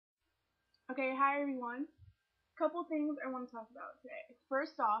Okay, hi everyone. Couple things I want to talk about today.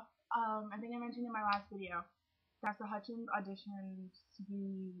 First off, I think I mentioned in my last video, Vanessa Hudgens auditioned to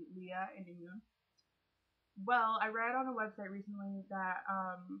be Leah in Immune. Well, I read on a website recently that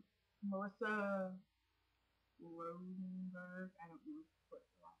Melissa Rosenberg, I don't know what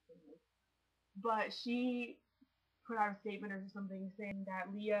the last name is, but she put out a statement or something saying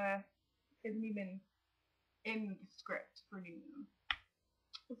that Leah isn't even in the script for New Moon.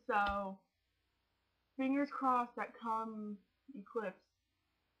 So fingers crossed that come Eclipse,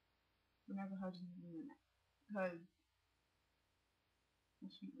 Vanessa Hudgens is in it, because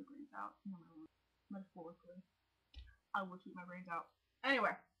I'll shoot my brains out. No, I won't. Metaphorically, I will shoot my brains out.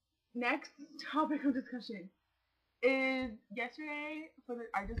 Anyway, next topic of discussion is yesterday.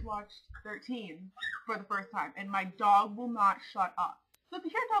 I just watched 13 for the first time, and my dog will not shut up. So if you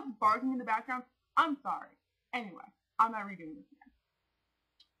hear dogs barking in the background, I'm sorry. Anyway, I'm not redoing this again.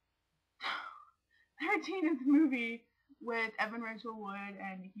 13 is a movie with Evan Rachel Wood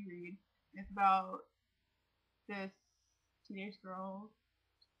and Nikki Reed. It's about this teenage girl,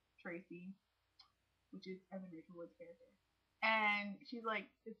 Tracy, which is Evan Rachel Wood's character. And she's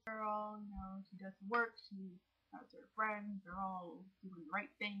like this girl, she does work, she has her friends, they're all doing the right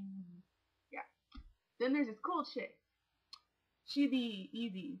thing. Yeah. Then there's this cool chick. She the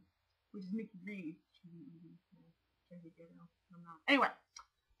Easy, which is Nikki Reed. She the Easy. I'm not. Anyway,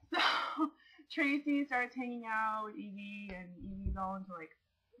 so Tracy starts hanging out with Evie, and Evie's all into like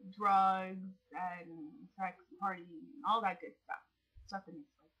drugs and sex, partying, and all that good stuff. Stuff that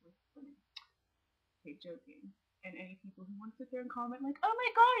makes life worth living. Okay, joking. And any people who want to sit there and comment like, "Oh my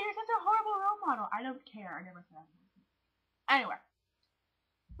God, you're such a horrible role model," I don't care. I never said that. Anyway,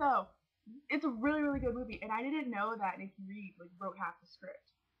 so it's a really, really good movie, and I didn't know that Nikki Reed wrote half the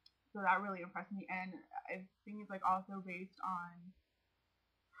script, so that really impressed me. And I think it's also based on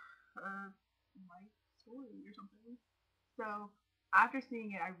her life story or something. So after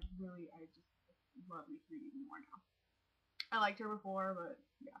seeing it, I just love Nikki Reed even more now. I liked her before, but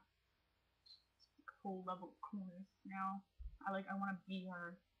yeah, whole level of coolness now. I want to be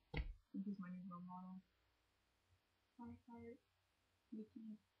her. She's my new role model. Sorry,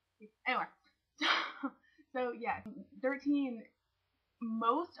 Nikki. Anyway, so yeah, 13.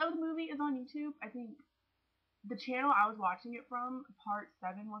 Most of the movie is on YouTube. I think the channel I was watching it from, part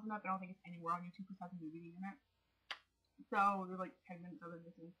 7 wasn't up. I don't think it's anywhere on YouTube because it has a movie in it. So there's 10 minutes of it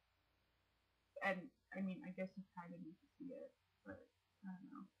missing. And I mean, I guess you kind of need to see it, but I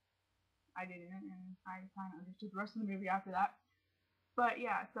don't know. I didn't, and I kind of understood the rest of the movie after that. But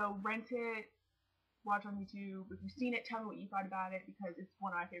yeah, so rent it, watch on YouTube. If you've seen it, tell me what you thought about it, because it's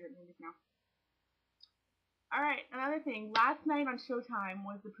one of my favorite movies now. Alright, another thing. Last night on Showtime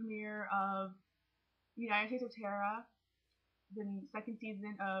was the premiere of United States of Terror, the second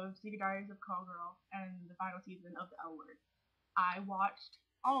season of Secret Diaries of Call Girl, and the final season of The L Word. I watched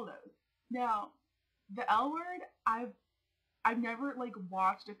all those. Now, The L Word, I've never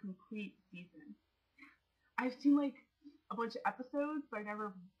watched a complete season. I've seen a bunch of episodes, but I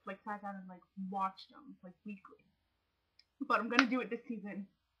never sat down and watched them weekly. But I'm gonna do it this season,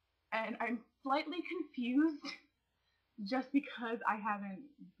 and I'm slightly confused just because I haven't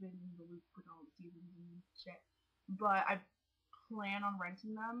been in the loop with all the seasons and shit. But I plan on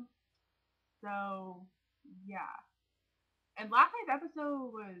renting them, so yeah. And last night's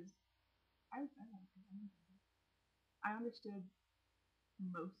episode was I understood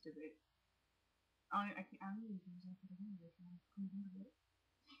most of it. I don't even it.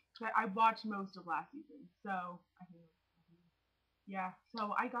 But I watched most of last season, so yeah.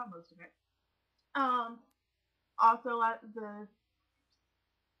 So I got most of it. Also at the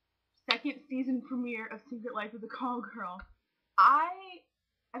second season premiere of Secret Life of the Call Girl, I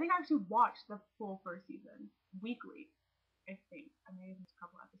think I actually watched the full first season weekly. I think I may have missed a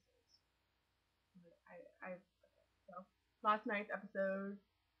couple episodes. But so last night's episode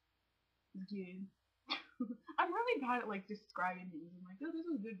was good. I'm really bad at describing things. I'm oh, this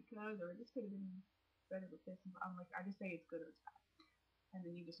was good because, or this could have been better with this. I'm I just say it's good or it's bad, and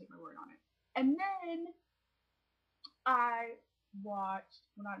then you just take my word on it. And then I watched,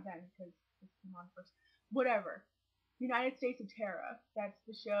 well, not then because this came on first. Whatever. United States of Terror. That's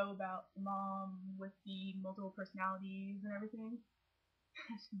the show about the mom with the multiple personalities and everything.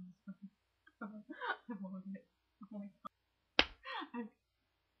 I love it. Oh my God.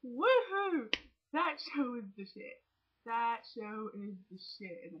 Woohoo! That show is the shit. That show is the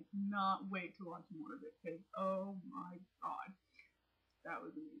shit, and I cannot wait to watch more of it, because oh my God, that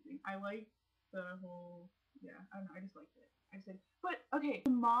was amazing. I liked the whole, yeah, I don't know, I just liked it. I said, but okay,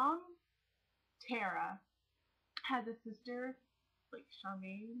 the mom, Tara, has a sister,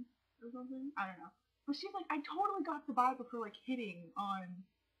 Charmaine, or something. I don't know. But she's like, I totally got the vibe of her like hitting on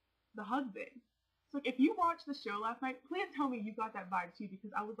the husband. So like, if you watched the show last night, please tell me you got that vibe too,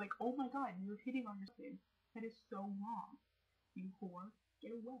 because I was like, oh my god, you're hitting on your husband. That is so wrong. You whore,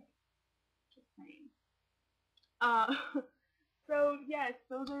 get away. Just saying. Uh, so yes,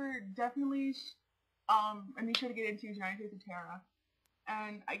 those are definitely a new show to get into, United States of Terra.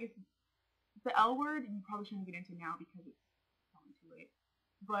 And I guess the L word you probably shouldn't get into now because it's probably too late.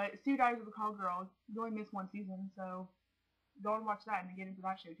 But Sue Dies of a Call Girl, you only missed one season, so go and watch that and then get into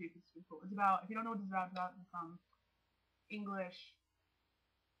that show too. It's super cool. It's about, if you don't know what it's about this English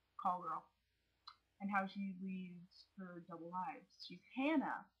call girl and how she leads her double lives. She's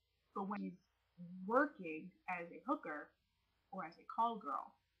Hannah, but when she's working as a hooker or as a call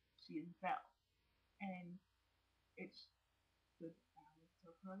girl, she is Belle, and it's the balance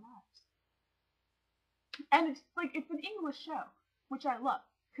of her lives. And it's like it's an English show, which I love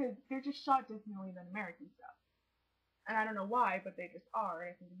because they're just shot differently than American stuff. And I don't know why, but they just are, and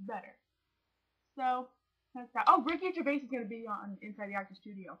I think it's better. So that's that. Oh, Ricky Gervais is gonna be on Inside the Actor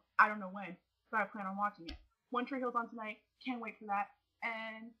Studio. I don't know when, but I plan on watching it. One Tree Hill's on tonight. Can't wait for that.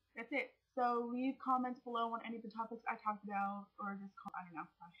 And that's it. So leave comments below on any of the topics I talked about, or just I don't know.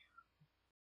 Bye.